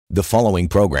The following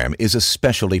program is a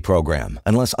specialty program.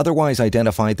 Unless otherwise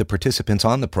identified, the participants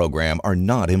on the program are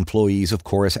not employees of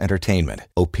Chorus Entertainment.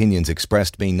 Opinions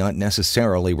expressed may not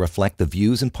necessarily reflect the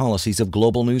views and policies of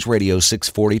Global News Radio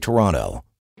 640 Toronto.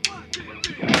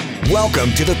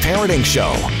 Welcome to The Parenting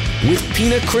Show with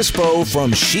Pina Crispo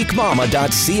from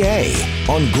chicmama.ca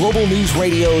on Global News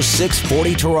Radio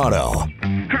 640 Toronto.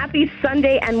 Happy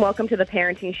Sunday and welcome to The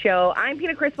Parenting Show. I'm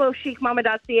Pina Crispo of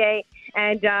chicmama.ca,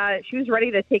 and she was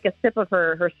ready to take a sip of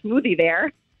her smoothie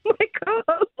there. Oh my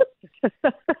God.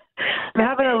 I'm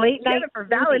having a late night for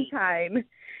Valentine.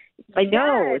 I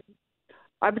know. Yes.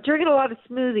 I've been drinking a lot of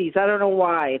smoothies. I don't know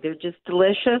why. They're just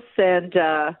delicious and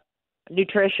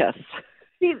nutritious.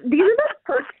 See, these are the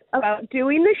perks about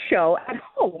doing the show at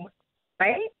home,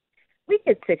 right? We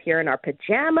could sit here in our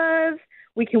pajamas.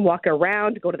 We can walk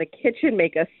around, go to the kitchen,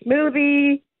 make a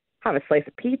smoothie, have a slice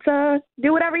of pizza,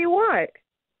 do whatever you want,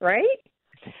 right?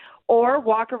 Or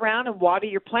walk around and water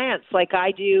your plants like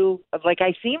I do, like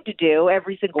I seem to do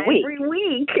every single week.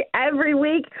 Every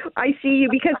week I see you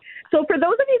because, so for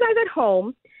those of you guys at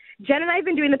home, Jen and I have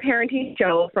been doing the parenting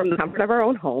show from the comfort of our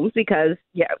own homes because,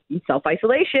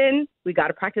 self-isolation, we got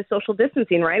to practice social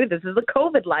distancing, right? This is the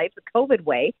COVID life, the COVID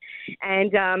way.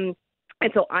 And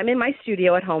so I'm in my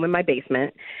studio at home in my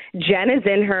basement. Jen is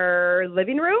in her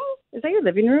living room. Is that your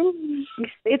living room?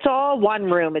 It's all one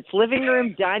room. It's living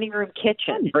room, dining room,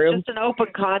 kitchen. It's just an open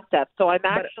concept. So I'm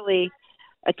actually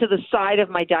to the side of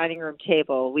my dining room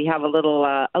table. We have a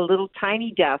little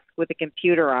tiny desk with a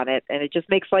computer on it, and it just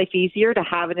makes life easier to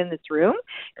have it in this room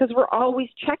because we're always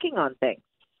checking on things.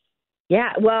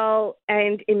 Yeah, well,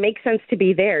 and it makes sense to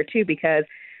be there too because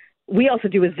we also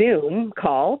do a Zoom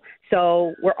call.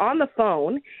 So we're on the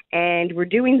phone and we're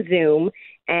doing Zoom,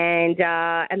 and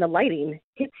the lighting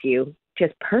hits you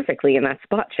just perfectly in that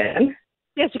spot, Jen.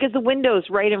 Yes, because the window's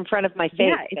right in front of my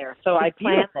face there. So I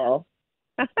plan.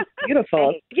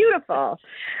 Beautiful. Beautiful.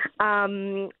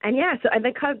 And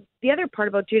the other part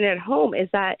about doing it at home is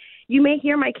that you may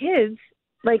hear my kids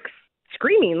like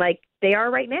screaming like they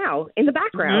are right now in the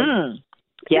background.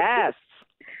 Yes.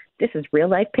 This is real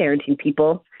life parenting,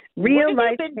 people. Real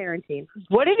life parenting.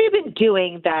 What have you been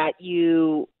doing that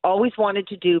you always wanted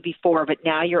to do before, but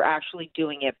now you're actually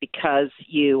doing it because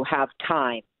you have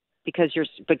time, because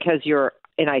you're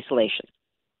in isolation?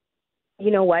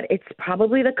 You know what? It's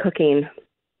probably the cooking.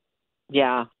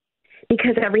 Yeah.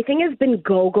 Because everything has been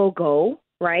go, go, go,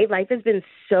 right? Life has been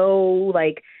so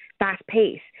fast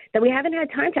paced that we haven't had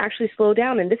time to actually slow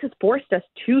down. And this has forced us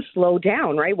to slow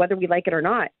down, right? Whether we like it or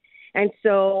not. And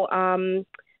so,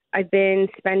 I've been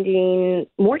spending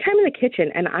more time in the kitchen,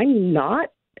 and I'm not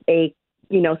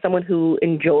someone who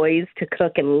enjoys to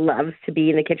cook and loves to be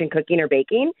in the kitchen cooking or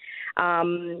baking.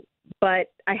 But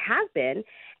I have been,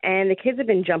 and the kids have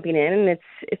been jumping in, and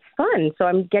it's fun. So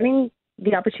I'm getting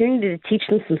the opportunity to teach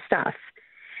them some stuff.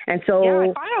 And so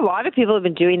I find a lot of people have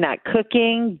been doing that: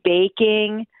 cooking,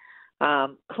 baking,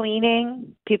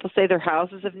 cleaning. People say their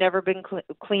houses have never been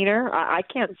cleaner. I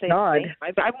can't say the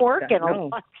same. I'm working a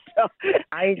lot. So.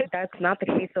 That's not the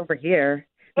case over here.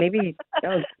 Maybe,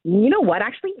 you know what?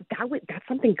 Actually, that's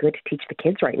something good to teach the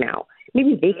kids right now.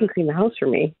 Maybe they can clean the house for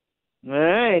me.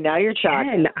 Hey, now you're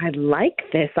talking. I like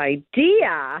this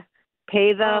idea.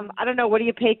 Pay them. I don't know. What do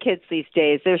you pay kids these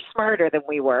days? They're smarter than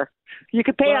we were. You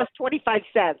could pay us 25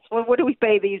 cents. Well, what do we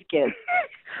pay these kids?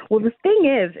 Well, the thing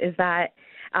is that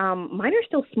mine are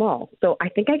still small, so I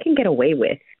think I can get away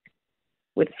with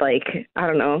I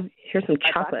don't know, here's some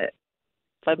chocolate.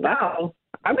 Wow.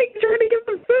 I'm trying to give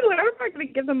them food. I'm not going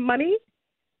to give them money.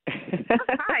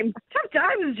 Tough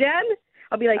times, Jen.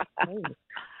 I'll be like,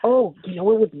 oh, you know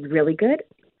what would be really good?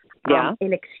 Yeah.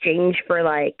 In exchange for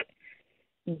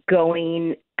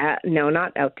going,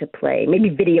 not out to play, maybe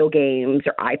video games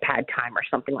or iPad time or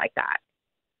something like that.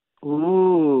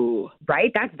 Ooh.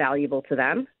 Right? That's valuable to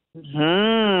them.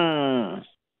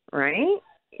 Right?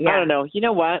 Yeah. I don't know. You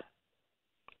know what?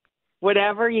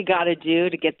 Whatever you got to do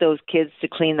to get those kids to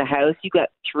clean the house, you got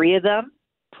 3 of them.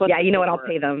 You know what? I'll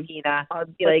pay them. Tina, I'll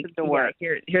be like,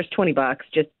 here's $20.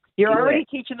 Just you're already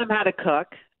teaching them how to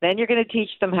cook. Then you're going to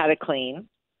teach them how to clean.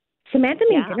 Samantha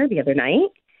made dinner the other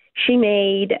night. She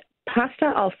made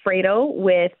pasta Alfredo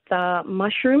with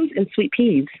mushrooms and sweet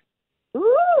peas.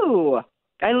 Ooh,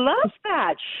 I love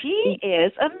that. She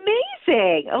is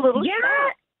amazing. A little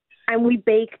chef. And we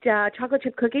baked chocolate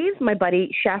chip cookies. My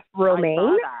buddy, Chef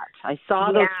Romaine. I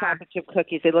saw those chocolate chip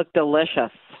cookies. They look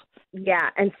delicious.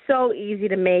 Yeah, and so easy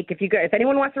to make. If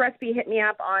anyone wants the recipe, hit me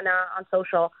up on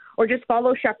social, or just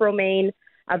follow Chef Romaine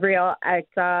Avril at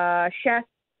Chef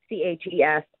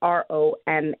ChefRomainAvril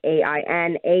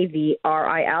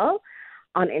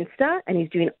on Insta, and he's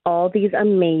doing all these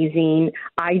amazing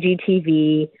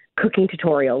IGTV cooking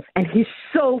tutorials, and he's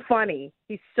so funny.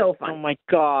 He's so funny. Oh my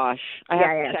gosh. I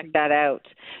have to check that out.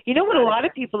 You know what a lot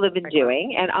of people have been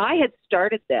doing, and I had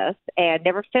started this and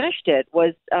never finished it,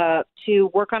 was to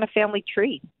work on a family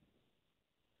tree.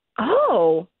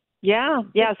 Oh. Yeah.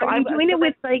 Yeah. So I'm doing it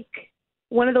with like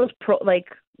one of those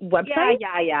websites?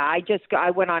 Yeah.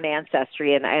 I went on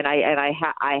Ancestry and I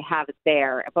have it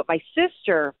there. But my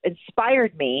sister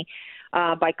inspired me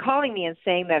by calling me and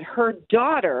saying that her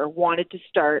daughter wanted to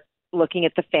start looking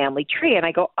at the family tree. And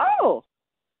I go, oh,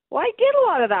 well, I did a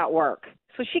lot of that work.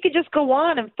 So she could just go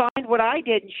on and find what I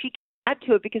did, and she can add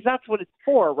to it, because that's what it's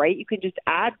for, right? You can just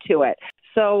add to it.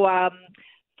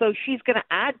 So she's going to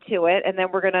add to it, and then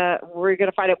we're going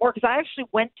to find out more. Because I actually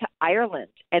went to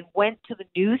Ireland and went to the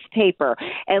newspaper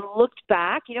and looked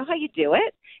back. You know how you do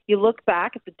it? You look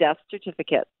back at the death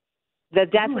certificate. The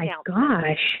death announcements. Oh, my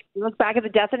gosh. You look back at the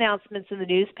death announcements in the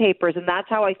newspapers, and that's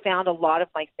how I found a lot of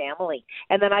my family.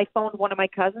 And then I phoned one of my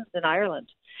cousins in Ireland,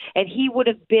 and he would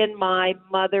have been my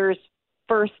mother's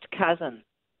first cousin.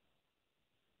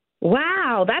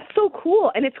 Wow, that's so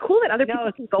cool. And it's cool that other people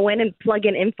can go in and plug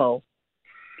in info.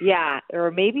 Yeah,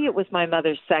 or maybe it was my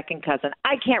mother's second cousin.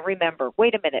 I can't remember.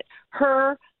 Wait a minute.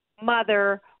 Her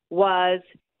mother was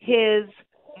his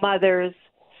mother's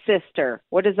sister.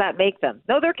 What does that make them?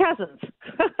 No, they're cousins.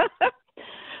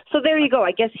 So there you go.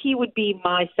 I guess he would be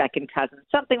my second cousin,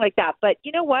 something like that. But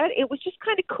you know what? It was just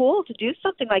kind of cool to do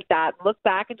something like that and look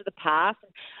back into the past.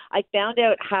 And I found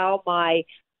out how my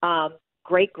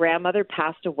great-grandmother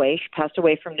passed away. She passed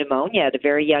away from pneumonia at a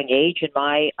very young age. And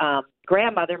my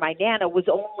grandmother, my Nana, was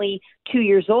only 2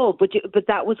 years old, but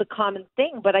that was a common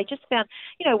thing. But I just found,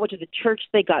 I went to the church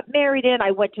they got married in.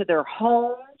 I went to their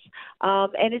homes.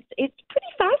 And it's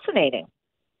pretty fascinating.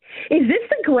 Is this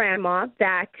the grandma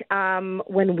that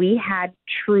when we had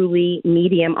Truly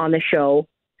Medium on the show,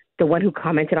 the one who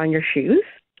commented on your shoes?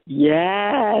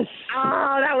 Yes.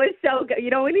 Oh, that was so good.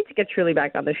 We need to get Truly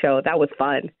back on the show. That was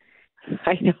fun.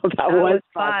 I know that was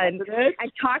fun.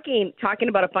 And talking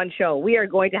about a fun show, we are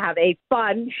going to have a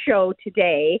fun show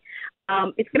today.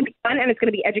 It's going to be fun, and it's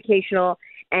going to be educational,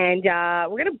 and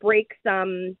we're going to break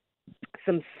some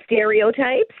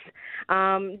stereotypes.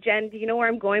 Jen, do you know where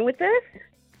I'm going with this?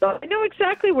 I know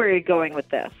exactly where you're going with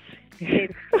this.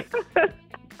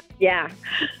 Yeah.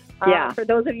 For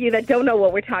those of you that don't know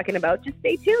what we're talking about, just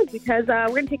stay tuned, because we're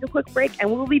going to take a quick break,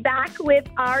 and we'll be back with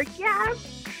our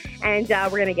guests, and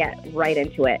we're going to get right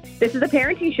into it. This is The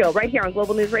Parenting Show right here on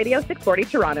Global News Radio 640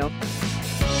 Toronto.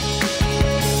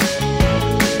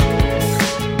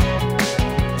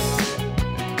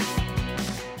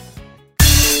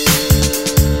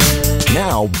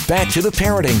 Now, back to The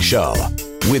Parenting Show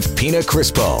with Pina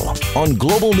Crispo on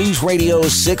Global News Radio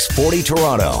 640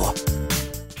 Toronto.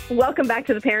 Welcome back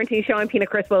to The Parenting Show. I'm Pina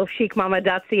Crispo of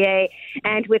chicmama.ca.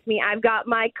 And with me, I've got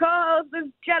my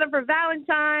co-host, Jennifer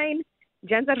Valentine.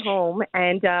 Jen's at home,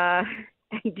 and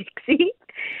Dixie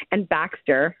and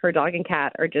Baxter, her dog and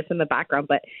cat, are just in the background.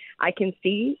 But I can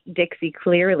see Dixie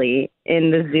clearly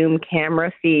in the Zoom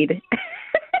camera feed.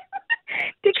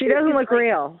 She doesn't look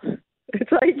real.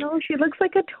 It's like, no, she looks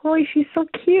like a toy. She's so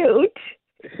cute.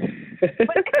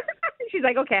 She's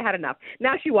like, okay, I had enough.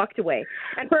 Now she walked away.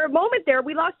 And for a moment there,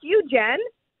 we lost you, Jen.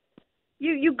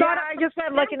 You got. I just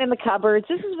been looking in the cupboards.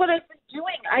 This is what I've been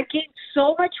doing. I've gained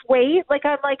so much weight.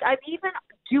 I'm even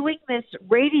doing this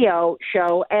radio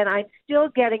show, and I'm still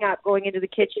getting up, going into the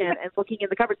kitchen, and looking in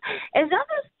the cupboards. It's not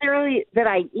necessarily that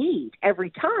I eat every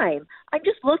time. I'm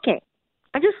just looking.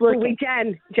 Wait,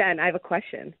 Jen, I have a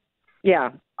question.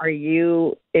 Yeah.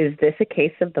 Is this a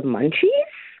case of the munchies?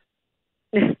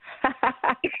 It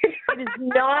is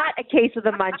not a case of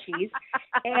the munchies.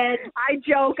 And I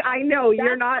joke. I know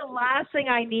you're not. The last thing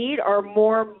I need are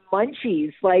more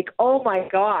munchies. Like, oh my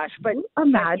gosh! But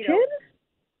imagine.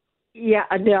 Yeah,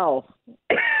 no.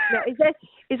 Is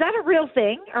that a real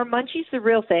thing? Are munchies the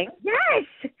real thing?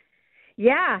 Yes.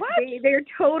 Yeah, they're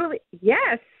totally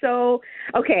yes. So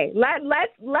okay, let's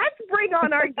bring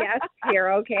on our guests here.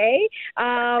 Okay,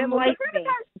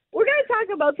 we're gonna talk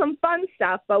about some fun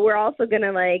stuff, but we're also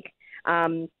gonna we're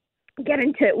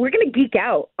gonna geek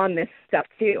out on this stuff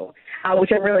too,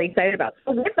 which I'm really excited about.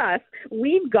 So with us,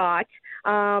 we've got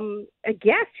a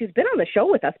guest who's been on the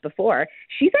show with us before.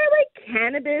 She's our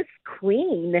cannabis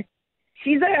queen.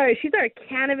 She's our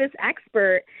cannabis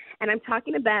expert, and I'm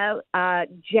talking about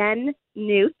Jen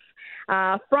Newts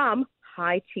from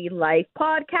High Tea Life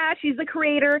podcast. She's the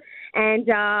creator and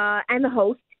the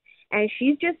host, and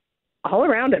she's just all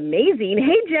around amazing.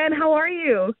 Hey, Jen, how are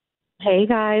you? Hey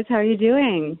guys, how are you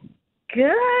doing?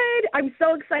 Good. I'm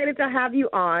so excited to have you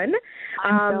on.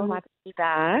 I'm so happy to be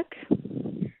back.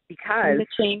 Because I'm going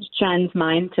to change Jen's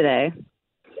mind today.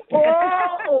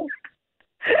 Oh!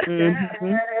 So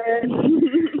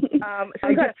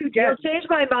you'll change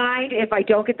my mind if I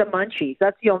don't get the munchies.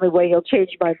 That's the only way you'll change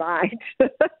my mind.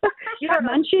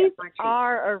 Munchies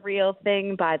are a real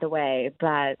thing, by the way,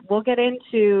 but we'll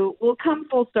come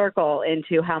full circle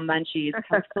into how munchies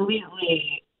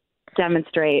completely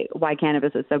demonstrate why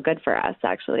cannabis is so good for us,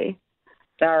 actually.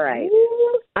 All right.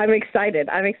 I'm excited.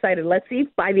 Let's see if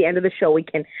by the end of the show we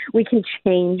can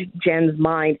change Jen's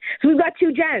mind. So we've got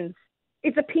two Jens.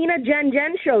 It's a Peanut Jen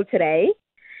show today.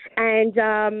 And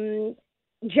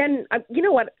Jen, you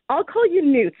know what? I'll call you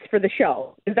Newts for the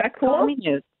show. Is that cool? Call me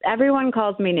Newts. Everyone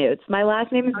calls me Newts. My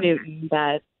last name is Newton,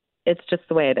 but it's just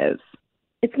the way it is.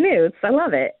 It's Newts. I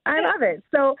love it.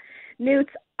 So,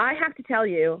 Newts, I have to tell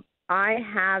you, I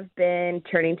have been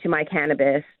turning to my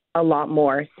cannabis a lot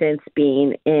more since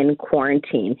being in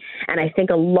quarantine. And I think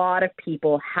a lot of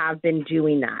people have been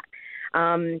doing that.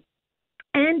 And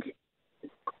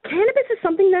cannabis is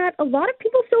something that a lot of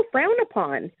people still frown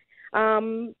upon.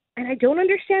 And I don't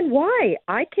understand why.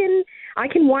 I can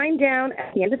wind down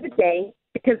at the end of the day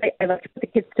because I like to put the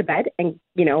kids to bed and,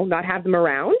 not have them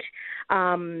around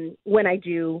when I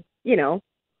do,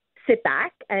 sit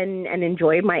back and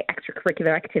enjoy my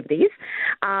extracurricular activities.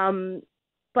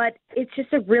 But it's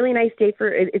just a really nice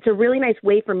it's a really nice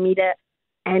way for me to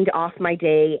end off my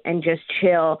day and just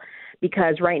chill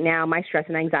because right now my stress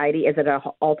and anxiety is at an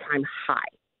all-time high.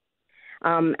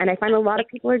 And I find a lot of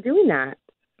people are doing that.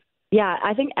 Yeah,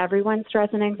 I think everyone's stress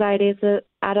and anxiety is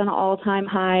at an all-time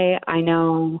high. I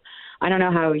don't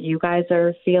know how you guys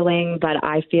are feeling, but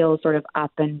I feel sort of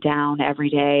up and down every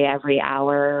day, every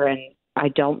hour, and I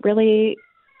don't really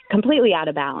completely out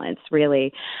of balance,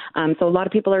 really. So a lot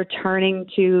of people are turning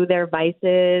to their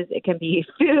vices. It can be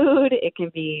food, it can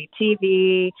be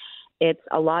TV, it's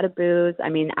a lot of booze. I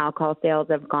mean, alcohol sales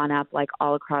have gone up like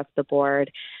all across the board,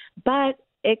 but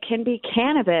it can be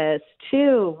cannabis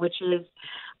too, which is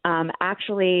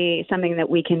actually something that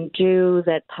we can do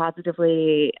that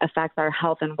positively affects our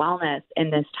health and wellness in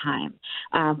this time,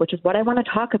 which is what I want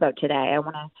to talk about today. I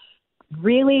want to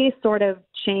really sort of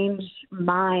change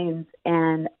minds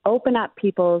and open up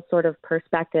people's sort of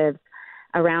perspectives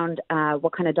around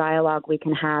what kind of dialogue we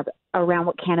can have around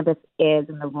what cannabis is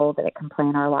and the role that it can play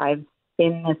in our lives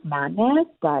in this madness,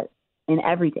 but in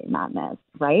everyday madness,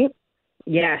 right?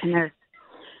 Yes. And there's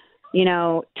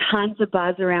tons of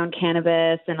buzz around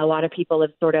cannabis, and a lot of people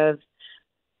have sort of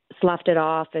sloughed it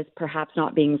off as perhaps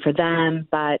not being for them.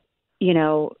 But,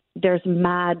 there's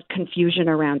mad confusion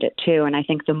around it too. And I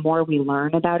think the more we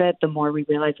learn about it, the more we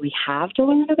realize we have to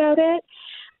learn about it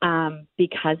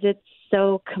because it's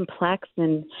so complex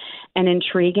and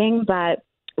intriguing. But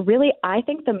really, I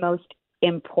think the most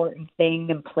important thing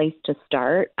and place to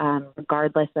start,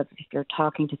 regardless of if you're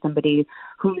talking to somebody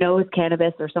who knows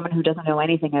cannabis or someone who doesn't know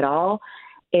anything at all,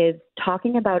 is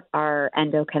talking about our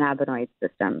endocannabinoid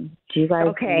system. Do you guys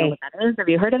know what that is? Have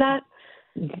you heard of that?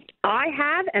 I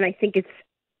have, and I think it's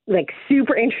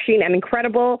super interesting and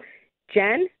incredible.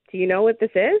 Jen, do you know what this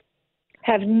is?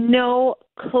 Have no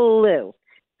clue.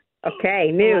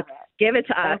 Okay, Newt, give it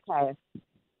to us. Okay.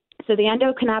 So the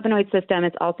endocannabinoid system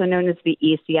is also known as the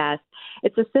ECS.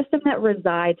 It's a system that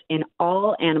resides in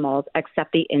all animals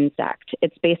except the insect.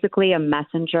 It's basically a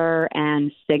messenger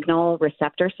and signal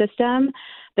receptor system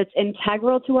that's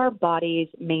integral to our bodies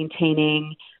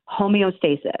maintaining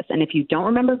homeostasis. And if you don't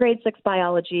remember grade 6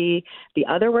 biology, the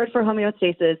other word for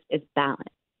homeostasis is balance.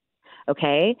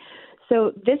 Okay?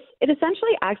 So it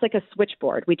essentially acts like a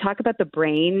switchboard. We talk about the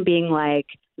brain being like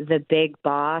the big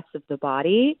boss of the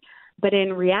body, but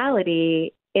in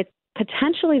reality, it's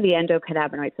potentially the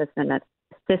endocannabinoid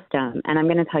system, and I'm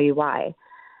going to tell you why.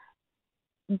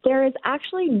 There is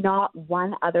actually not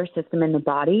one other system in the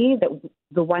body that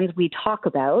the ones we talk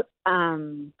about,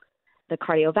 the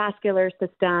cardiovascular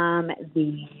system,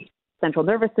 the central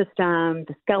nervous system,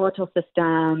 the skeletal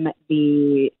system,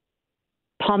 the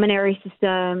pulmonary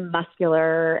system,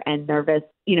 muscular and nervous,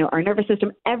 our nervous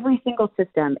system, every single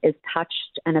system is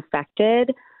touched and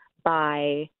affected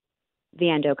by the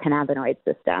endocannabinoid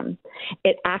system.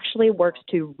 It actually works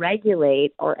to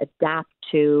regulate or adapt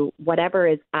to whatever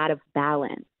is out of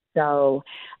balance. So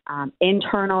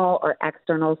internal or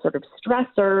external sort of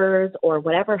stressors or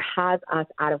whatever has us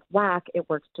out of whack, it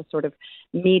works to sort of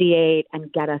mediate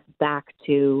and get us back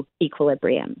to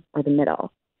equilibrium or the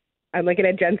middle. I'm looking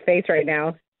at Jen's face right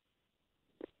now.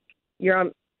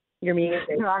 You're muted.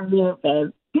 You're on mute,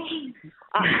 babe.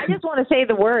 I just want to say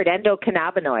the word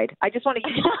endocannabinoid. I just want to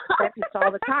use that sentence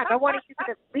all the time. I want to use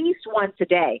it at least once a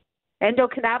day.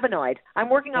 Endocannabinoid. I'm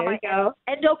working on my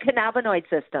endocannabinoid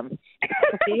system.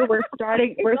 See, we're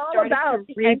starting to rebalance.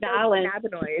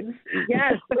 Cannabinoids.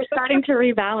 Yes, we're starting to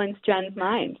rebalance Jen's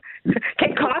mind.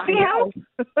 Can coffee help?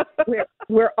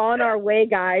 We're on our way,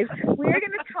 guys. We're going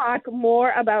to talk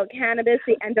more about cannabis,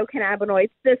 the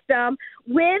endocannabinoid system,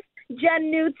 with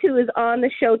Jen Newts, who is on the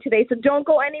show today. So don't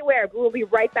go anywhere. We'll be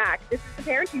right back. This is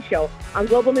The Parenting Show on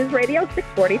Global News Radio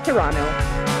 640 Toronto.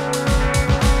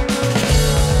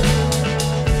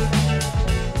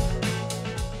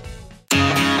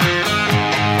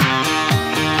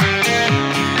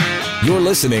 You're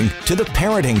listening to The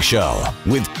Parenting Show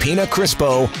with Pina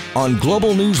Crispo on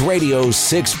Global News Radio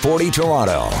 640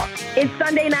 Toronto. It's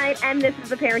Sunday night, and this is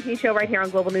The Parenting Show right here on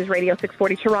Global News Radio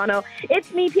 640 Toronto.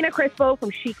 It's me, Pina Crispo,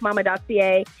 from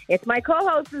chicmama.ca. It's my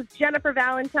co-host, is Jennifer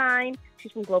Valentine.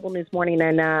 She's from Global News Morning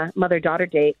and Mother-Daughter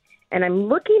Date. And I'm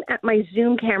looking at my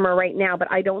Zoom camera right now,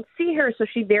 but I don't see her, so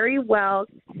she very well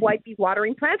might be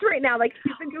watering plants right now, like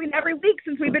she's been doing every week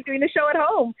since we've been doing the show at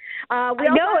home. Isn't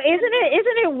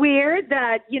it weird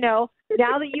that, now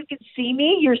that you can see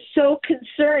me, you're so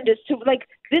concerned as to, like,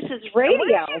 this is radio. Where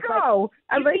did she go?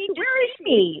 I'm like, where is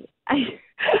she?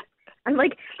 I'm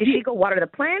like, did she go water the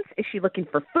plants? Is she looking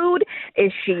for food?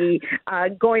 Is she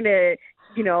going to,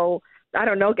 I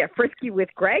don't know, get frisky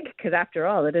with Greg? Because after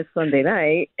all, it is Sunday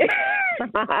night. Please,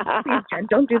 Jen,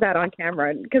 don't do that on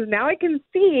camera, because now I can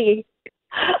see.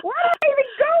 Why did I even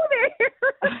go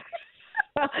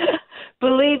there?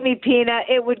 Believe me, Pina,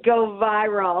 it would go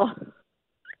viral.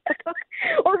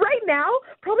 Or right now,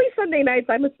 probably Sunday nights,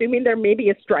 I'm assuming there may be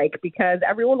a strike because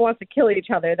everyone wants to kill each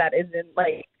other that isn't,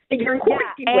 like, you're in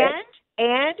quarantine with.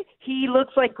 And he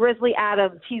looks like Grizzly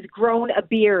Adams. He's grown a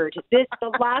beard. The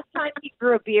last time he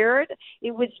grew a beard,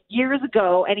 it was years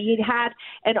ago, and he had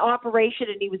an operation,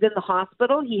 and he was in the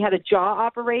hospital. He had a jaw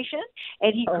operation,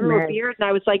 and he grew a beard, and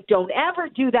I was like, don't ever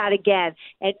do that again.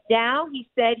 And now he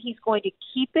said he's going to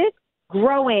keep it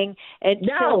growing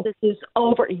until this is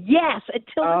over. Yes,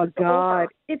 until this is over.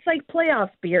 It's like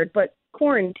playoff beard, but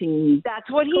quarantine.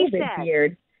 That's what he COVID said.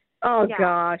 Beard. Oh,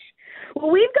 gosh.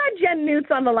 Well, we've got Jen Newts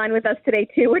on the line with us today,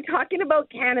 too. We're talking about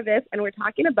cannabis, and we're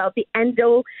talking about the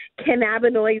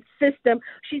endocannabinoid system.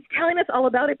 She's telling us all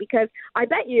about it because I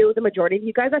bet you, the majority of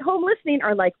you guys at home listening,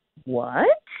 are like, what?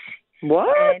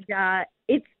 What? And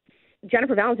it's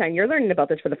Jennifer Valentine. You're learning about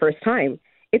this for the first time.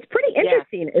 It's pretty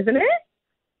interesting, isn't it?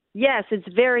 Yes, it's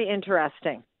very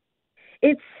interesting.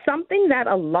 It's something that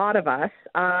a lot of us,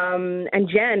 and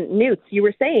Jen Newts, you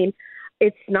were saying,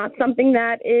 it's not something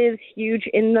that is huge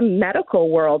in the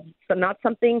medical world. So not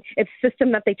something, it's a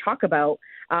system that they talk about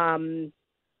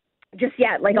just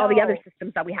yet, like all the other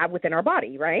systems that we have within our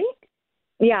body, right?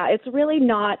 Yeah, it's really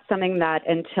not something that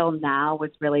until now was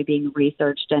really being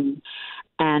researched and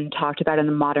talked about in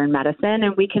the modern medicine.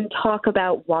 And we can talk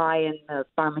about why in the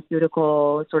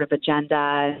pharmaceutical sort of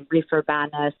agenda and reefer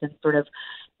madness and sort of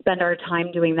spend our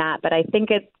time doing that. But I think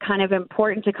it's kind of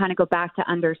important to kind of go back to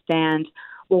understand,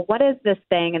 well, what is this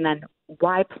thing? And then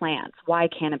why plants? Why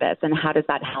cannabis? And how does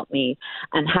that help me?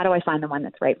 And how do I find the one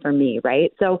that's right for me,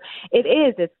 right? So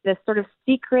it's this sort of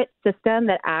secret system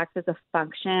that acts as a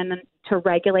function to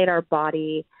regulate our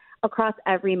body across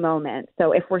every moment.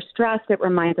 So if we're stressed, it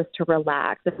reminds us to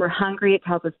relax. If we're hungry, it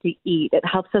tells us to eat. It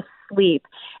helps us sleep.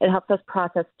 It helps us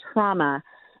process trauma.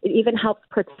 It even helps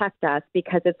protect us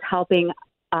because it's helping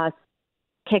us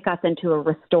kick us into a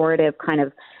restorative kind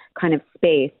of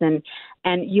space. And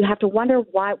you have to wonder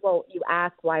why. Well, you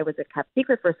ask, why was it kept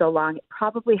secret for so long? It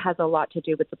probably has a lot to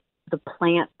do with the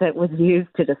plant that was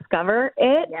used to discover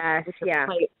it. Yes, which is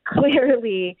quite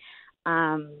clearly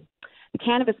the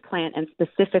cannabis plant, and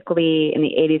specifically in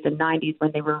the 80s and 90s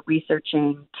when they were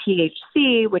researching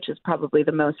THC, which is probably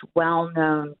the most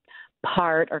well-known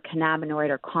part or cannabinoid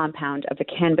or compound of the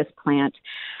cannabis plant.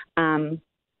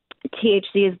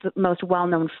 THC is the most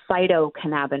well-known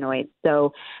phytocannabinoid,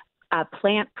 so a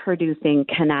plant-producing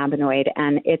cannabinoid,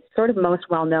 and it's sort of most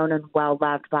well-known and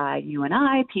well-loved by you and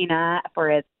I, Pina, for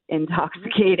its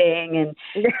intoxicating and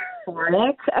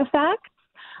euphoric effects.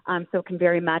 So it can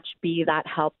very much be that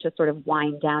help to sort of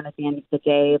wind down at the end of the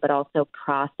day, but also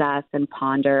process and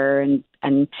ponder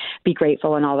and be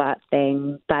grateful and all that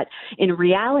thing. But in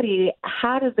reality,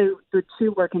 how do the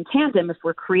two work in tandem if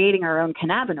we're creating our own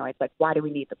cannabinoids? Like, why do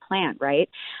we need the plant, right?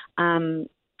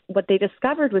 What they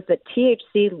discovered was that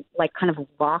THC like kind of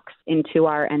locks into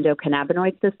our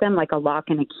endocannabinoid system like a lock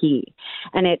and a key.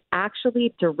 And it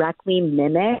actually directly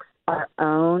mimics our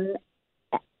own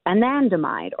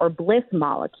anandamide or bliss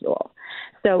molecule.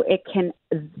 So it can,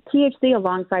 THC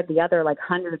alongside the other like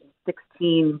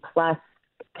 116 plus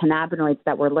cannabinoids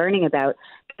that we're learning about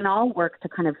can all work to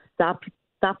kind of sup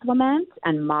supplement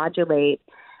and modulate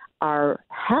our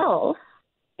health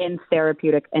in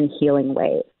therapeutic and healing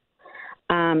ways.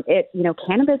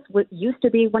 Cannabis used to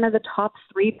be one of the top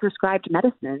 3 prescribed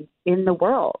medicines in the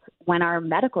world when our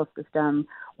medical system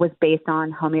was based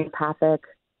on homeopathic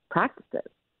practices.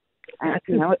 That's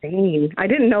insane. I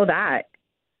didn't know that.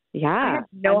 Yeah. I had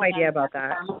no idea about that.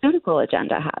 The pharmaceutical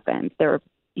agenda happened. There were,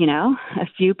 a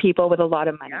few people with a lot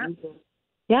of money.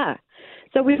 Yeah.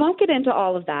 So we won't get into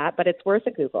all of that, but it's worth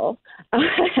a Google.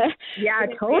 Yeah,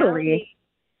 totally.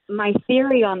 My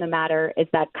theory on the matter is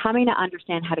that coming to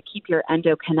understand how to keep your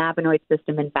endocannabinoid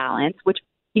system in balance, which,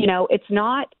 it's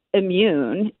not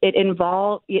immune. It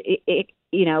involves,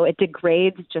 it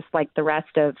degrades just like the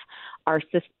rest of our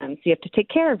systems. You have to take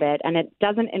care of it. And it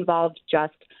doesn't involve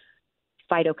just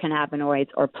phytocannabinoids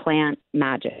or plant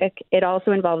magic. It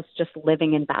also involves just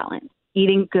living in balance,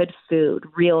 eating good food,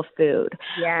 real food,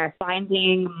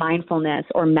 finding mindfulness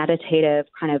or meditative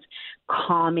kind of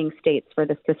calming states for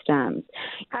the systems.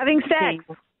 Having sex,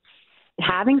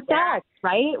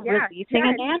 right? Releasing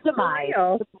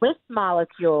anandamide, the bliss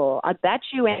molecule. I bet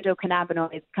you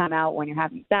endocannabinoids come out when you're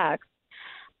having sex.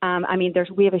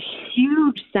 We have a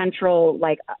huge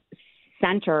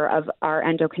center of our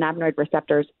endocannabinoid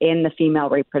receptors in the female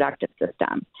reproductive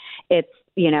system. It's,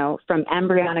 from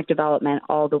embryonic development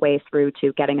all the way through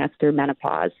to getting us through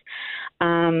menopause.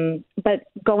 But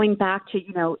going back to,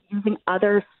 using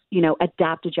other,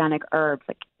 adaptogenic herbs,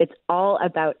 it's all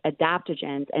about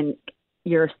adaptogens and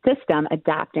your system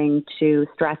adapting to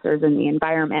stressors in the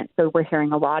environment. So we're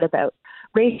hearing a lot about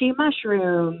reishi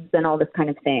mushrooms and all this kind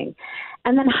of thing.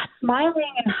 And then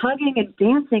smiling and hugging and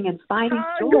dancing and finding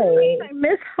joy. I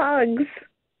miss hugs.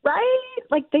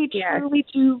 Right? They truly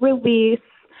do release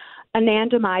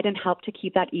anandamide and help to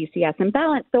keep that ECS in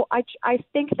balance. So I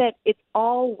think that it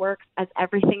all works as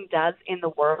everything does in the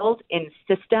world, in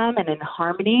system and in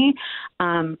harmony,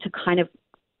 to kind of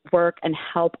work and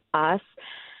help us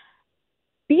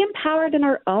be empowered in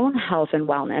our own health and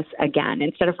wellness again,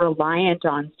 instead of reliant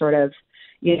on sort of,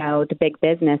 the big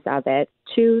business of it,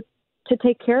 to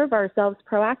take care of ourselves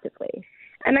proactively.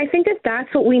 And I think that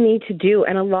that's what we need to do.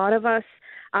 And a lot of us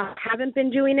haven't been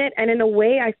doing it. And in a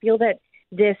way, I feel that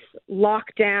this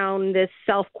lockdown, this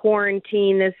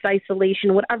self-quarantine, this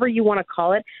isolation, whatever you want to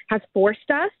call it, has forced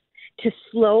us to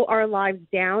slow our lives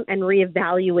down and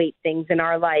reevaluate things in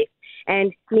our life.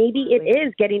 And maybe it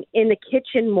is getting in the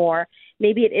kitchen more.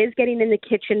 Maybe it is getting in the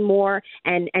kitchen more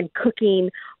and cooking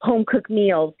home-cooked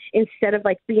meals instead of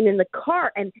being in the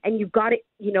car and you've got it,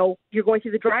 you're going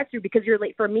through the drive-thru because you're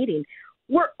late for a meeting.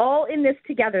 We're all in this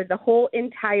together. The whole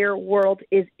entire world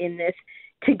is in this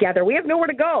together. We have nowhere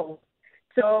to go.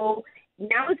 So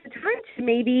now is the time to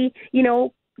maybe,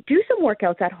 do some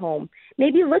workouts at home.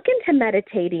 Maybe look into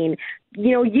meditating,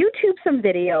 YouTube some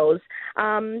videos,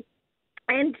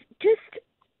 and just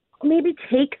maybe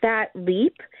take that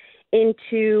leap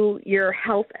into your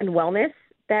health and wellness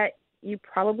that you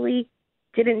probably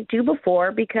didn't do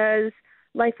before because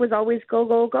life was always go,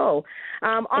 go, go.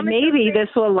 And maybe this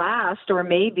will last, or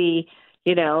maybe,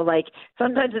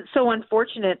 sometimes it's so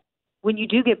unfortunate when you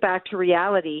do get back to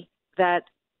reality that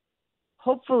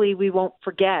hopefully we won't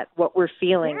forget what we're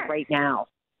feeling right now.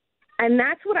 And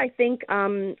that's what I think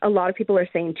a lot of people are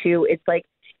saying too. It's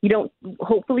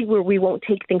hopefully we won't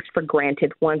take things for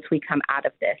granted once we come out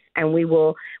of this, and we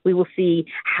will see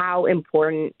how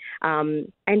important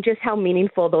and just how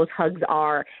meaningful those hugs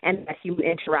are and that human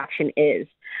interaction is.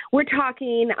 We're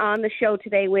talking on the show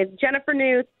today with Jennifer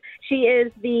Newth. She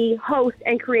is the host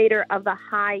and creator of the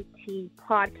High Tea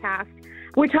podcast.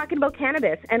 We're talking about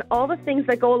cannabis and all the things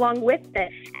that go along with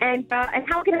it and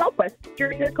how it can help us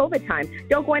during this COVID time.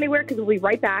 Don't go anywhere because we'll be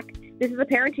right back. This is a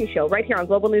parenting show right here on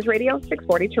Global News Radio,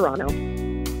 640 Toronto.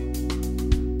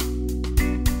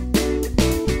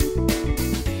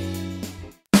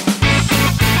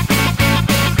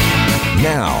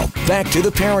 Now, back to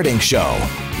the Parenting Show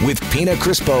with Pina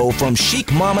Crispo from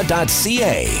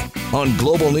chicmama.ca on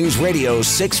Global News Radio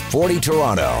 640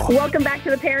 Toronto. Welcome back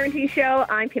to the Parenting Show.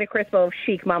 I'm Pina Crispo of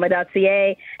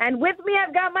chicmama.ca. And with me,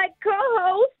 I've got my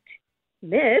co-host,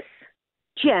 Miss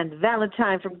Jen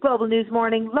Valentine from Global News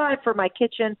Morning, live from my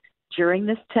kitchen during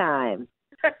this time.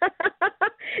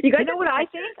 You know what I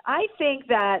think? I think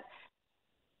that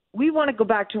we want to go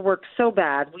back to work so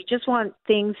bad. We just want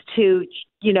things to,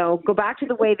 go back to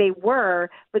the way they were.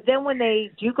 But then when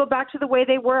they do go back to the way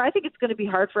they were, I think it's going to be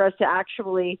hard for us to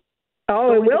actually.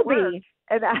 Oh, it will be.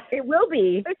 It will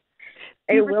be.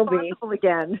 It will be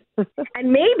again.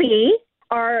 And maybe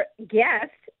our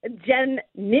guest, Jen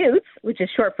Newth, which is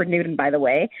short for Newton, by the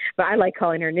way, but I like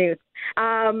calling her Newth.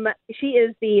 She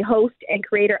is the host and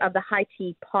creator of the High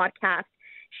Tea podcast.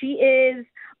 She is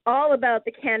all about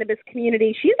the cannabis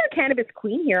community. She's our cannabis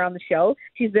queen here on the show.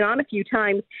 She's been on a few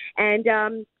times. And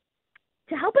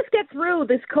to help us get through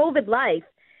this COVID life,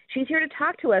 she's here to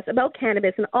talk to us about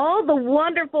cannabis and all the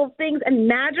wonderful things and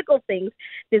magical things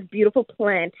this beautiful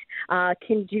plant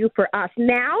can do for us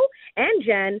now and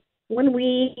Jen when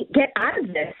we get out of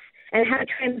this and how to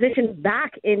transition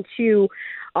back into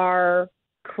our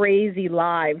crazy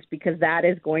lives, because that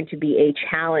is going to be a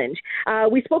challenge.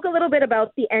 We spoke a little bit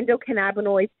about the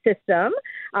endocannabinoid system,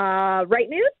 right,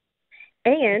 News?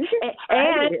 And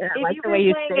I like the way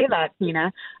you say that,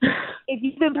 Tina. If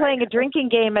you've been playing a drinking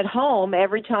game at home,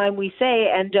 every time we say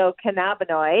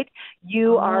endocannabinoid,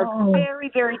 you are very,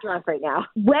 very drunk right now.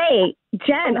 Wait,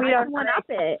 Jen, I can one-up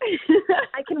it.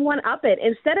 I can one-up it.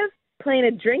 Instead of playing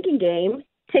a drinking game,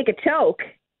 take a toke.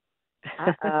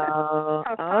 Uh-oh.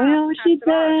 Oh, no, she did.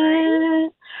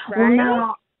 Right?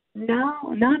 Well,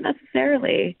 no, not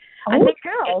necessarily. I think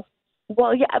so.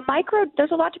 Well, yeah,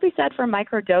 there's a lot to be said for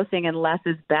microdosing, and less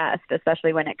is best,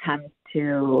 especially when it comes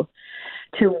to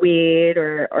weed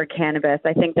or cannabis.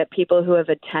 I think that people who have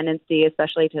a tendency,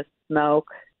 especially to smoke,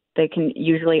 they can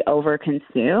usually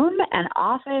overconsume, and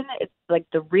often it's like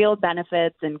the real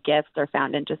benefits and gifts are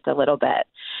found in just a little bit.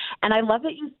 And I love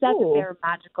that you said that they're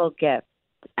magical gifts,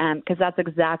 because that's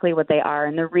exactly what they are.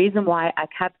 And the reason why I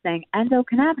kept saying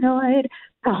endocannabinoid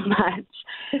so much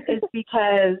is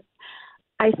because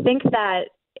I think that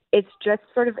it's just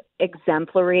sort of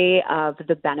exemplary of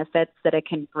the benefits that it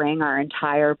can bring our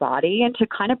entire body. And to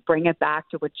kind of bring it back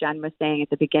to what Jen was saying at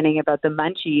the beginning about the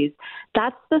munchies,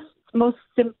 that's the most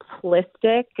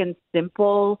simplistic and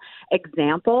simple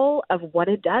example of what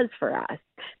it does for us.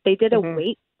 They did a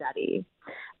weight study,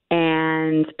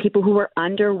 and people who were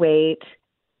underweight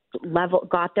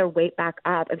got their weight back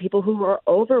up, and people who were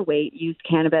overweight used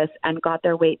cannabis and got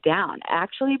their weight down.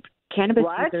 Actually, cannabis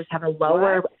users have a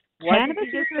lower. What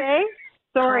did you say?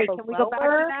 Sorry, can we go back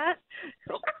to that?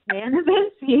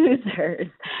 Cannabis users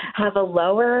have a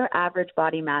lower average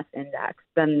body mass index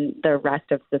than the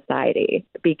rest of society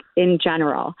in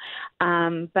general.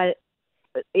 But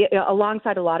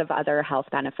alongside a lot of other health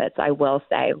benefits, I will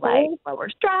say, like lower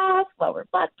stress, lower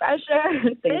blood pressure,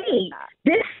 things like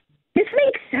that. This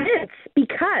makes sense,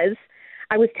 because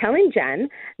I was telling Jen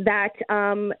that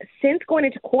since going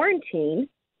into quarantine,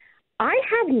 I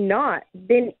have not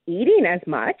been eating as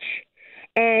much,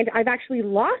 and I've actually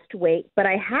lost weight, but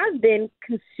I have been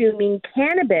consuming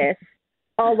cannabis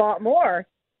a lot more.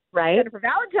 Right. Jennifer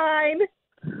Valentine.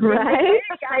 Right.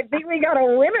 I think we got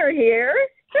a winner here.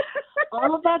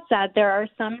 All of that said, there are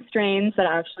some strains that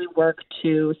actually work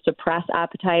to suppress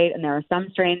appetite, and there are some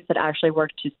strains that actually work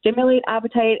to stimulate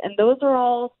appetite, and those are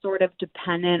all sort of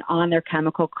dependent on their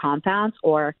chemical compounds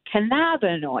or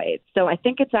cannabinoids. So I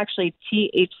think it's actually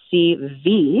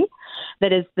THCV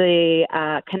that is the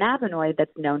cannabinoid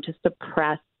that's known to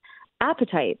suppress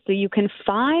appetite. So you can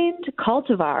find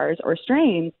cultivars or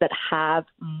strains that have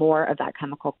more of that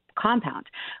chemical compound.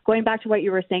 Going back to what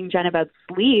you were saying, Jen, about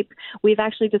sleep, we've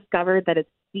actually discovered that it's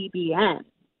CBN,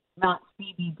 not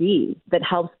CBD, that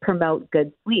helps promote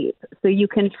good sleep. So you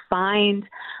can find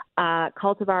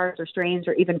cultivars or strains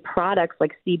or even products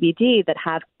like CBD that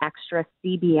have extra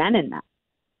CBN in them,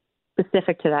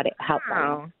 specific to that health.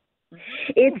 Wow.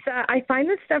 It's I find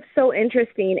this stuff so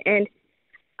interesting, and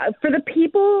for the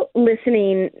people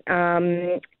listening,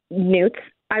 Newts,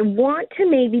 I want to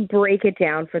maybe break it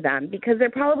down for them, because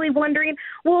they're probably wondering,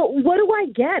 well, what do I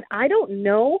get? I don't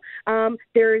know.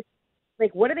 There's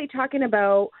like, what are they talking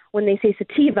about when they say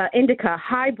sativa, indica,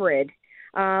 hybrid?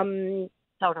 Totally.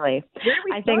 Where do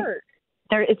we start?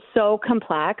 It's so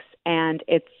complex, and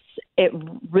it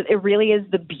really is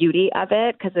the beauty of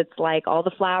it, because it's like all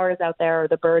the flowers out there or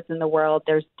the birds in the world,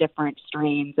 there's different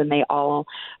strains, and they all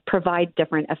provide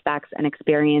different effects and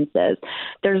experiences.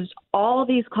 There's all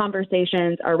these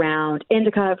conversations around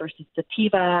indica versus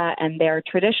sativa, and they're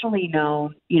traditionally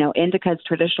known, indica is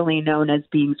traditionally known as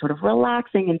being sort of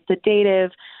relaxing and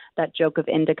sedative, that joke of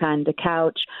indica and the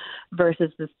couch, versus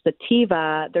the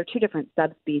sativa. They're two different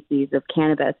subspecies of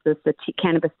cannabis. The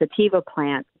cannabis sativa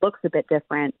plant looks a bit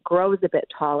different, grows a bit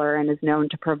taller, and is known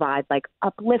to provide like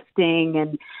uplifting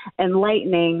and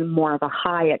enlightening, more of a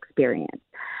high experience.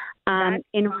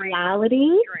 In reality,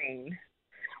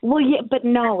 well, yeah, but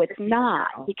no, it's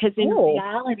not, because in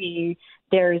reality,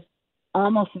 there's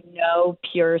almost no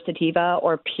pure sativa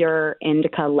or pure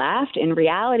indica left. In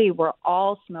reality, we're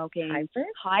all smoking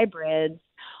hybrids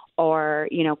or,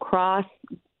 cross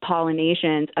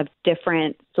pollinations of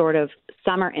different sort of,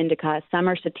 some are indica, some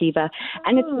are sativa.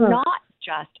 And it's not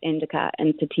just indica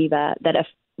and sativa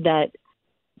that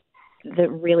that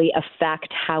really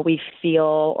affect how we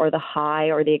feel or the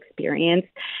high or the experience,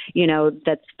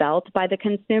 that's felt by the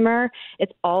consumer.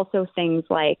 It's also things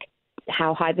like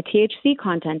how high the THC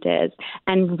content is.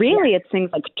 And really, it's things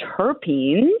like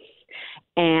terpenes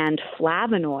and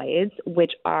flavonoids,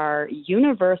 which are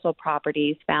universal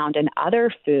properties found in other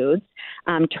foods.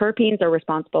 Terpenes are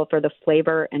responsible for the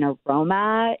flavor and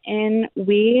aroma in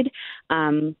weed.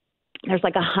 There's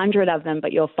like 100 of them,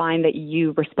 but you'll find that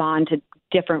you respond to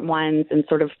different ones and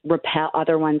sort of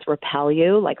other ones repel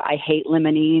you. Like I hate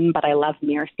limonene, but I love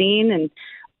myrcene, and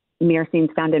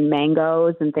myrcene's found in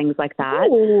mangoes and things like that.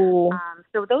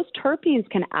 So those terpenes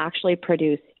can actually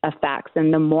produce effects.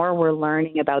 And the more we're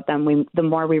learning about them, the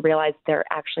more we realize they're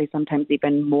actually sometimes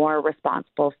even more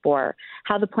responsible for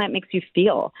how the plant makes you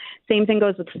feel. Same thing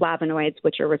goes with flavonoids,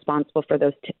 which are responsible for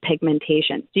those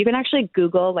pigmentation. So you can actually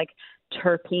Google like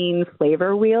terpene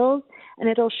flavor wheels, and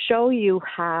it'll show you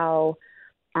how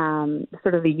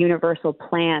sort of the universal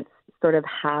plants sort of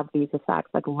have these effects.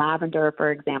 Like lavender,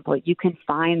 for example, you can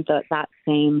find that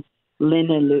same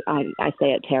I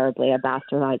say it terribly, I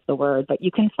bastardize the word, but you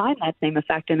can find that same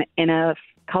effect in a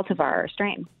cultivar or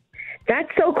strain. That's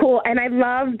so cool. And I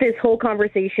love this whole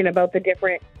conversation about the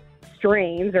different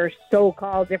strains or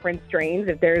so-called different strains.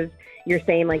 You're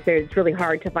saying like it's really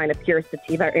hard to find a pure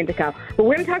sativa or indica. But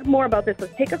we're going to talk more about this.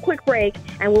 Let's take a quick break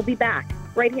and we'll be back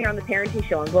right here on The Parenting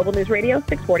Show on Global News Radio,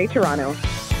 640 Toronto.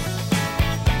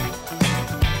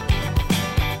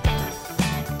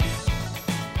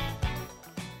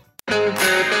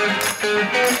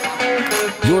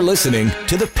 You're listening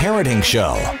to The Parenting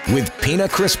Show with Pina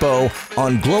Crispo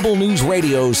on Global News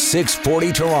Radio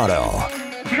 640 Toronto.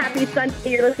 Happy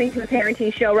Sunday. You're listening to The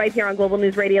Parenting Show right here on Global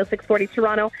News Radio 640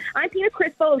 Toronto. I'm Pina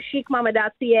Crispo of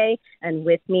chicmama.ca, and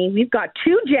with me, we've got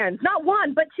two Jens, not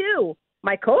one, but two.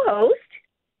 My co-host,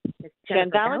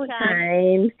 Jen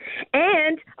Valentine,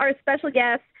 and our special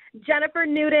guest, Jennifer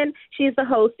Newton. She's the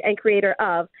host and creator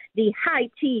of the High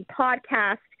Tea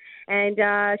podcast, and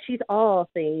she's all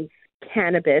things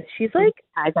cannabis. She's like,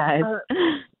 hi guys,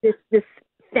 this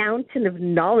fountain of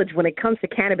knowledge when it comes to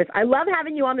cannabis. I love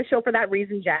having you on the show for that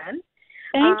reason, Jen.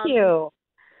 Thank you.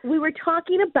 We were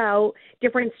talking about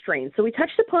different strains. So we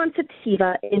touched upon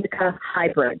sativa, indica,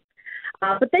 hybrid.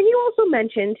 But then you also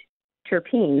mentioned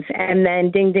terpenes. And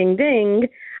then ding, ding, ding,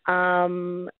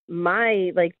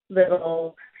 my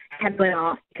little head went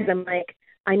off because I'm like,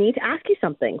 I need to ask you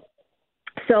something.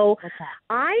 So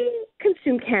I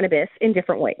consume cannabis in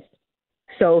different ways.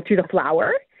 So through the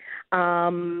flower,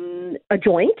 a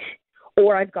joint,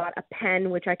 or I've got a pen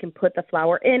which I can put the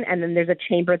flower in, and then there's a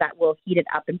chamber that will heat it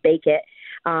up and bake it,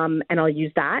 and I'll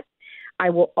use that.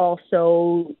 I will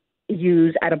also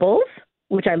use edibles,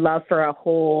 which I love for a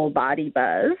whole body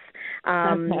buzz.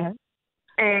 And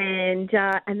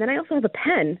then I also have a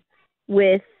pen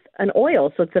with an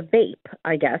oil, so it's a vape,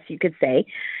 I guess you could say.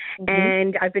 Mm-hmm.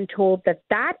 And I've been told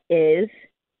that is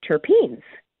terpenes.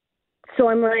 So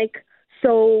I'm like,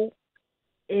 so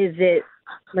is it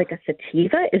like a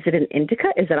sativa? Is it an indica?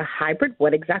 Is it a hybrid?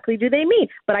 What exactly do they mean?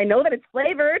 But I know that it's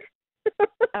flavored.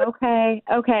 Okay.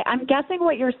 I'm guessing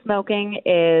what you're smoking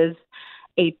is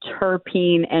a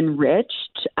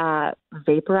terpene-enriched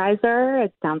vaporizer.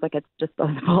 It sounds like it's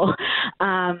disposable.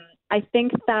 I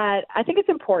think it's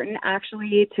important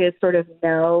actually to sort of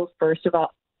know, first of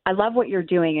all, I love what you're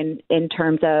doing in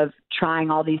terms of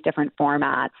trying all these different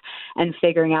formats and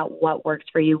figuring out what works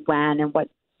for you when and what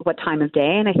time of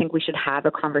day. And I think we should have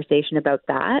a conversation about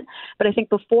that. But I think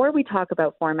before we talk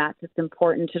about formats, it's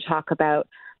important to talk about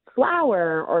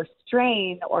flower or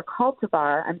strain or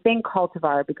cultivar. I'm saying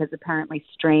cultivar because apparently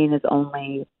strain is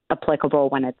only applicable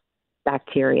when it's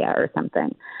bacteria or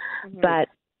something. Mm-hmm. But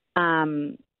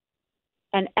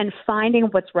and finding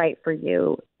what's right for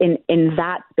you in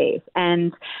that space.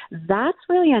 And that's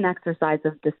really an exercise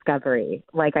of discovery.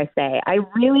 Like I say, I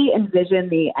really envision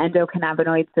the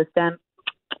endocannabinoid system.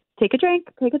 Take a drink,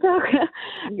 take a talk.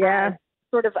 Yeah.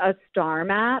 Sort of a star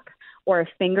map or a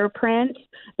fingerprint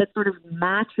that sort of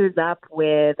matches up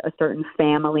with a certain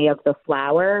family of the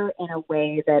flower in a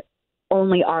way that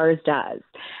only ours does.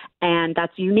 And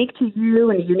that's unique to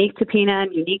you and unique to Pina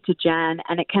and unique to Jen.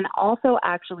 And it can also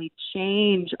actually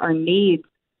change our needs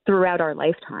throughout our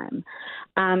lifetime.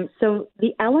 So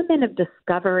the element of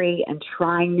discovery and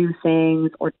trying new things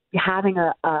or having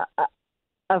a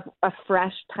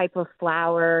fresh type of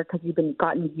flower because you've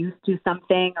gotten used to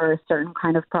something or a certain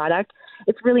kind of product,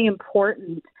 it's really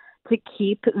important to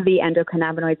keep the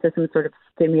endocannabinoid system sort of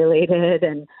stimulated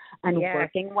and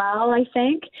working well, I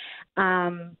think.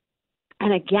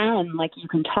 And again, like you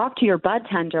can talk to your bud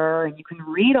tender and you can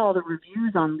read all the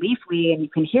reviews on Leafly and you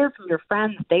can hear from your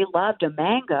friends that they loved a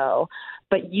mango,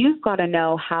 but you've got to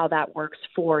know how that works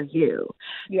for you.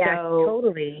 Yeah, so,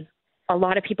 totally. A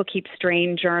lot of people keep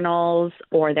strain journals,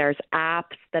 or there's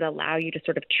apps that allow you to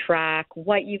sort of track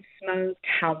what you've smoked,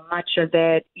 how much of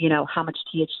it, how much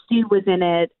THC was in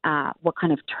it, what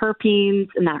kind of terpenes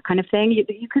and that kind of thing.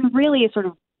 You can really sort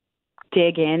of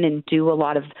dig in and do a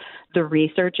lot of the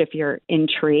research if you're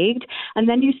intrigued. And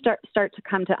then you start to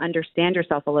come to understand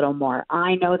yourself a little more.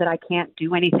 I know that I can't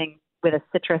do anything with a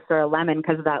citrus or a lemon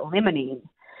because of that limonene.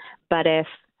 But if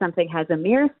something has a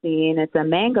myrcene, it's a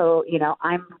mango,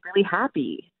 I'm really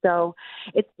happy. So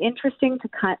it's interesting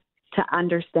to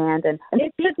understand. And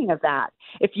speaking of that,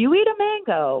 if you eat a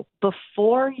mango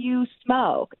before you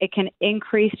smoke, it can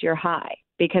increase your high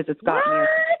because it's got myrcene.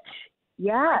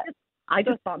 Yeah. I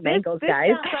just bought mangoes, guys.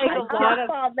 Like a lot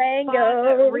of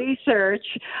mango research.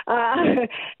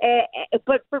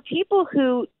 But for people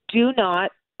who do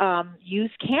not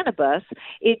use cannabis,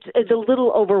 it's a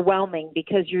little overwhelming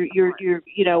because you're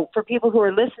for people who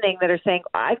are listening that are saying,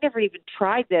 I've never even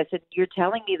tried this, and you're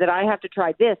telling me that I have to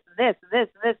try this and this and this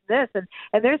and this and this,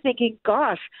 and they're thinking,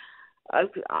 gosh,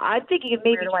 I'm thinking of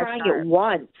maybe trying it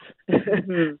once.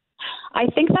 Mm-hmm. I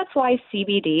think that's why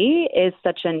CBD is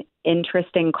such an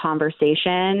interesting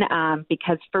conversation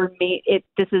because for me,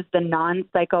 this is the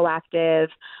non-psychoactive,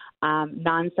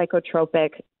 non-psychotropic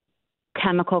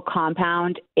chemical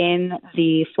compound in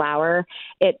the flower.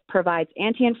 It provides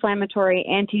anti-inflammatory,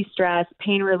 anti-stress,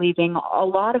 pain relieving, a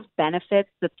lot of benefits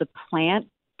that the plant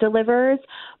delivers,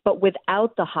 but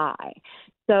without the high.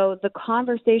 So the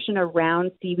conversation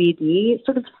around CBD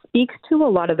sort of speaks to a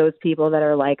lot of those people that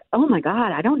are like, oh my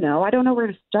God, I don't know where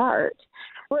to start.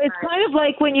 Well, it's kind of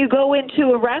like when you go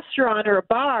into a restaurant or a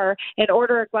bar and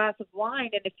order a glass of wine,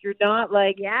 and if you're not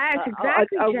like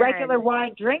a regular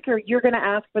wine drinker, you're going to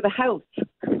ask for the house.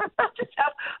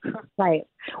 Right.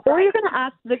 Or you're going to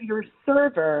ask your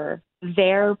server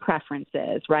their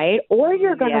preferences, right? Or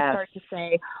you're going to start to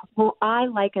say, well, I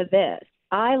like this.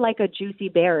 I like a juicy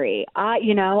berry. I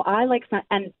like some,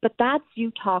 but that's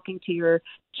you talking to your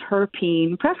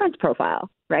terpene preference profile,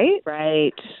 right?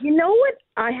 Right. You know what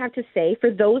I have to say,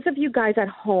 for those of you guys at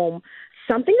home,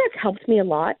 something that's helped me a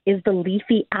lot is the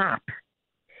Leafy app.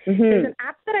 Mm-hmm. There's an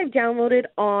app that I've downloaded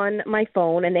on my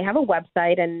phone, and they have a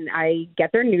website, and I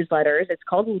get their newsletters. It's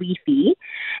called Leafy,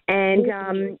 and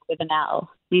with an L.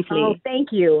 Leafly. Oh, thank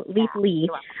you, Leafly.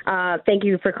 Thank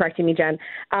you for correcting me, Jen.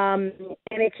 And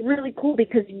it's really cool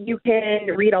because you can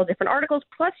read all different articles.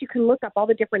 Plus, you can look up all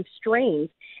the different strains,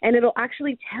 and it'll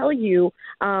actually tell you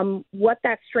what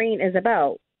that strain is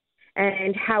about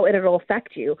and how it'll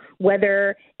affect you,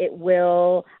 whether it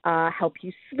will help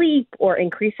you sleep or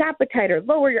increase appetite or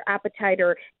lower your appetite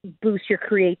or boost your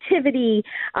creativity.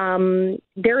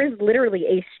 There is literally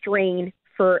a strain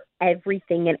for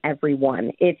everything and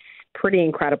everyone. It's pretty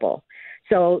incredible.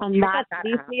 So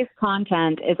Leafly's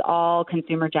content is all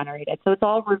consumer generated. So it's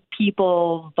all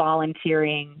people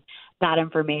volunteering that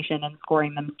information and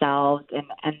scoring themselves.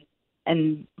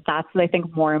 And that's, I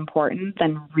think, more important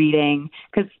than reading,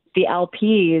 because the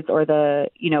LPs or the,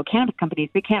 cannabis companies,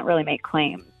 they can't really make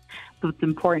claims. So it's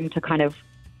important to kind of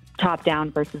top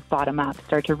down versus bottom up,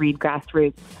 start to read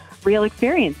grassroots, real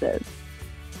experiences.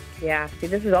 Yeah, see,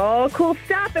 this is all cool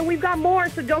stuff, and we've got more,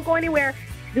 so don't go anywhere.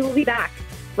 We will be back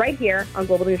right here on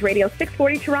Global News Radio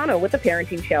 640 Toronto with The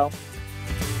Parenting Show.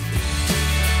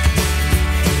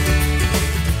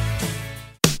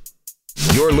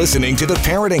 You're listening to The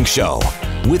Parenting Show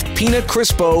with Pina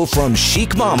Crispo from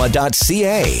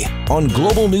chicmama.ca on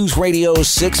Global News Radio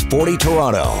 640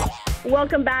 Toronto.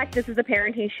 Welcome back. This is The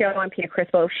Parenting Show. I'm Pina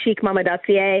Crispo of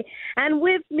chicmama.ca. And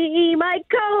with me, my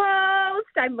co-host.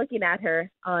 I'm looking at her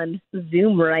on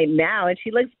Zoom right now, and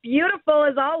she looks beautiful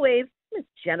as always. Miss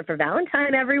Jennifer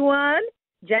Valentine, everyone.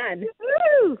 Jen,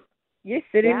 woo! You're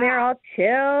sitting there all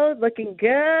chilled, looking good.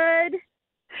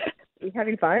 Are you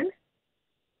having fun?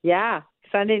 Yeah.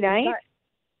 Sunday night?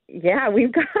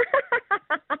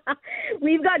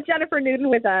 We've got Jennifer Newton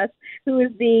with us, who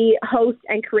is the host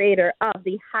and creator of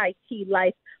the High Tea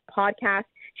Life podcast.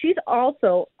 She's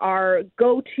also our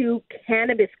go-to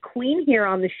cannabis queen here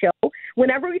on the show.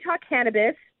 Whenever we talk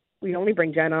cannabis, we only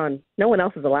bring Jen on. No one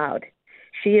else is allowed.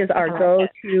 She is our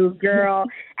go-to girl.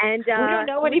 And we don't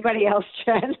know anybody else,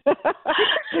 Jen.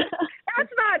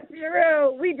 That's not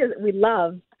true. We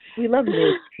love you.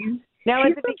 Now,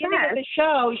 at the beginning of the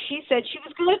show, she said she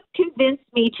was going to convince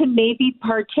me to maybe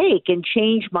partake and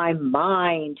change my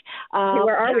mind.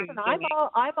 Where are we?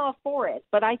 I'm all for it,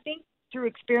 but I think through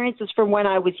experiences from when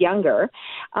I was younger,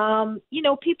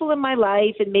 people in my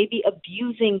life and maybe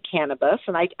abusing cannabis.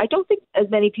 And I don't think as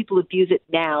many people abuse it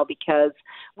now because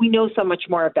we know so much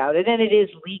more about it and it is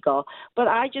legal. But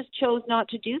I just chose not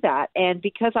to do that. And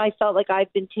because I felt like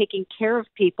I've been taking care of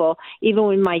people, even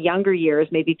in my younger years,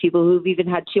 maybe people who've even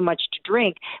had too much to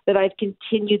drink, that I've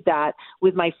continued that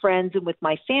with my friends and with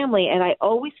my family. And I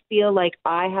always feel like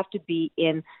I have to be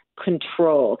in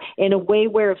control in a way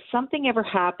where if something ever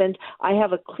happened, I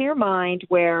have a clear mind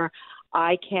where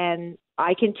I can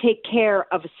take care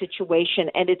of a situation.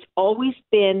 And it's always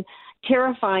been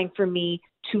terrifying for me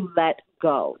to let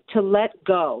go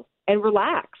and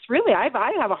relax. Really, I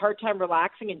have a hard time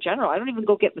relaxing in general. I don't even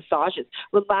go get massages.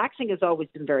 Relaxing has always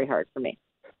been very hard for me.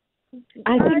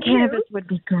 I think cannabis would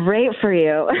be great for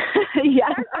you.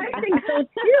 Yes, I think so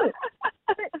too.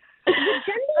 But would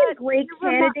Jen be a great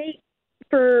candidate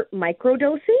for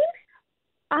microdosing?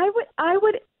 I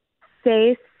would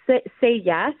say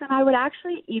yes, and I would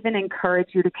actually even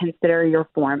encourage you to consider your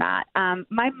format.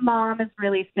 My mom is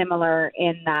really similar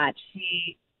in that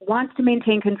she wants to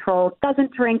maintain control,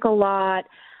 doesn't drink a lot,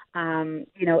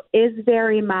 is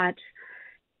very much,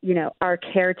 our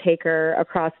caretaker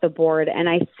across the board. And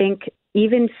I think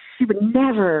even she would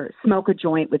never smoke a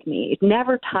joint with me,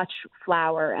 never touch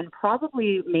flower, and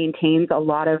probably maintains a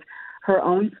lot of her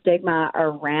own stigma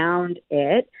around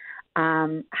it.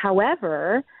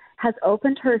 However, has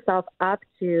opened herself up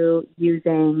to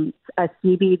using a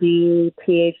CBD,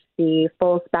 THC,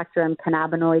 full-spectrum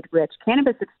cannabinoid-rich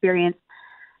cannabis experience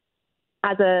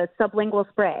as a sublingual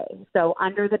spray. So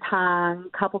under the tongue,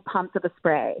 couple pumps of a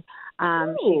spray.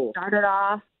 She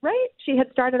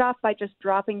had started off by just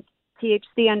dropping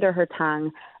THC under her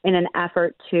tongue in an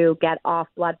effort to get off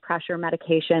blood pressure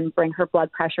medication, bring her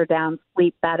blood pressure down,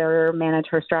 sleep better, manage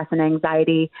her stress and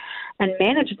anxiety, and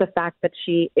manage the fact that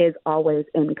she is always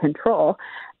in control.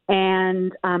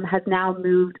 And has now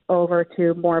moved over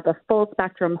to more of a full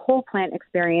spectrum whole plant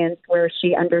experience where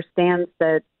she understands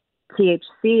that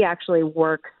THC actually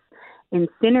works in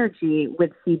synergy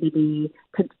with CBD.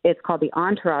 It's called the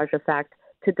entourage effect,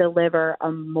 to deliver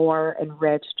a more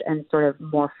enriched and sort of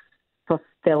more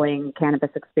fulfilling cannabis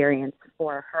experience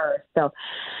for her. So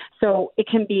it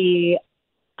can be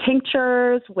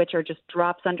tinctures, which are just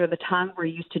drops under the tongue we're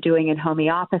used to doing in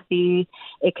homeopathy.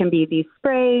 It can be these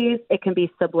sprays. It can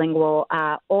be sublingual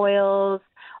oils,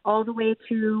 all the way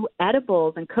to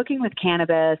edibles and cooking with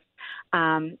cannabis,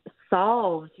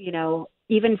 solves,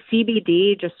 even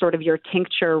CBD, just sort of your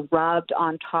tincture rubbed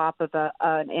on top of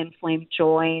an inflamed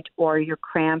joint or your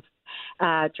cramps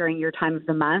during your time of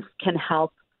the month can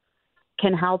help,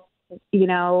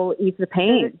 ease the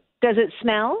pain. Does it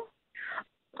smell?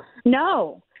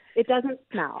 No, it doesn't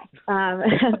smell.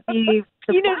 Laughing.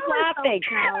 Jen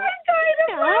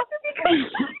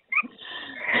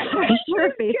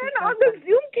on the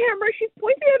Zoom camera, she's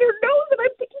pointing at her nose, and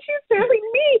I'm thinking she's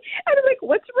filming me. And I'm like,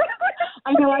 what's wrong?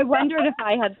 I know. I wondered if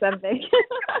I had something.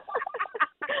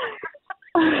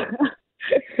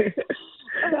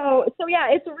 So yeah,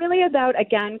 it's really about,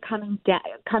 again, coming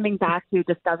back to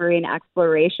discovery and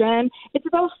exploration. It's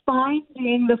about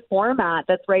finding the format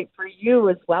that's right for you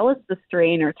as well as the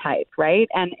strain or type, right?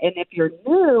 And if you're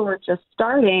new or just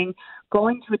starting,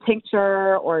 going to a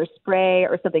tincture or a spray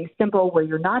or something simple where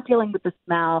you're not dealing with the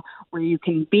smell, where you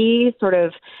can be sort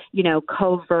of,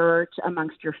 covert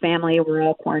amongst your family. We're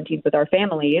all quarantined with our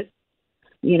families.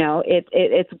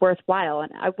 It's worthwhile.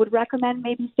 And I would recommend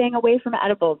maybe staying away from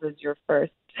edibles as your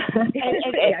first.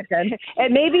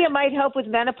 and maybe it might help with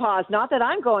menopause. Not that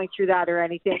I'm going through that or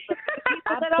anything, but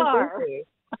people that are.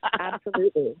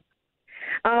 Absolutely.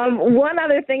 One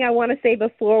other thing I want to say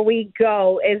before we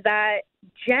go is that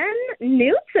Jen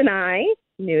Newts and I,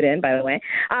 Newton, by the way,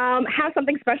 have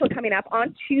something special coming up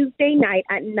on Tuesday night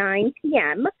at 9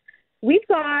 p.m. We've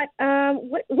got,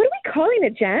 what are we calling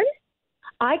it, Jen?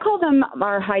 I call them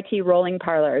our high tea rolling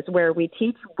parlors, where we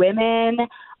teach women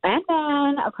and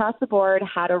men across the board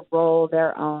how to roll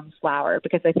their own flower,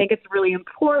 because I think it's really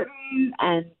important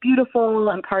and beautiful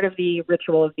and part of the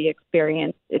ritual of the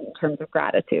experience in terms of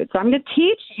gratitude. So I'm going to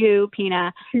teach you,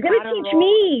 Pina. She's going to teach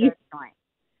me.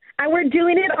 And we're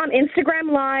doing it on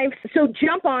Instagram Live. So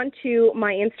jump on to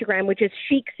my Instagram, which is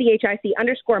chic,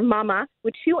 _mama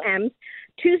with 2 M's,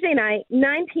 Tuesday night,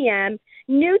 9 p.m.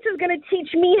 Newt is going to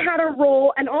teach me how to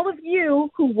roll, and all of you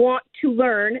who want to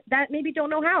learn that maybe don't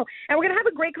know how. And we're going to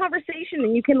have a great conversation,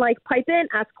 and you can pipe in,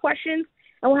 ask questions,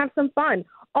 and we'll have some fun.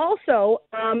 Also,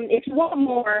 if you want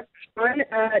more on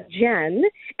Jen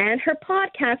and her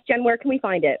podcast, Jen, where can we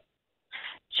find it?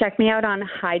 Check me out on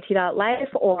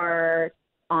hightea.life or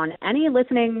on any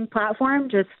listening platform.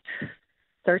 Just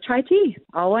Search High Tea,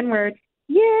 all one word.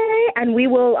 Yay! And we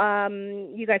will,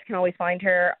 you guys can always find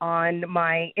her on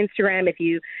my Instagram. If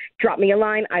you drop me a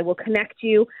line, I will connect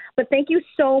you. But thank you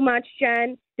so much,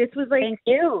 Jen. This was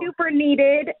super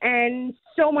needed and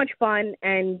so much fun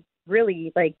and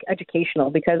really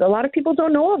educational, because a lot of people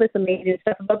don't know all this amazing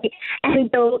stuff about the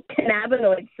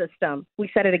endocannabinoid system.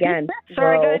 We said it again.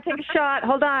 Sorry, I got to take a shot.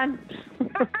 Hold on.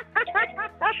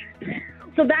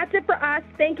 So that's it for us.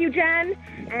 Thank you, Jen.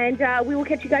 And we will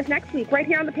catch you guys next week right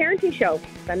here on The Parenting Show.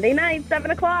 Sunday night,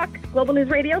 7 o'clock. Global News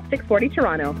Radio, 640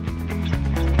 Toronto.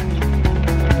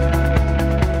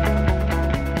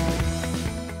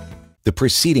 The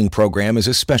preceding program is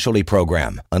a specialty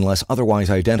program. Unless otherwise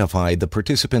identified, the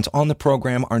participants on the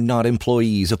program are not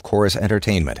employees of Chorus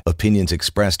Entertainment. Opinions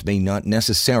expressed may not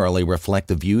necessarily reflect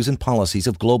the views and policies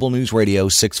of Global News Radio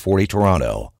 640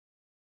 Toronto.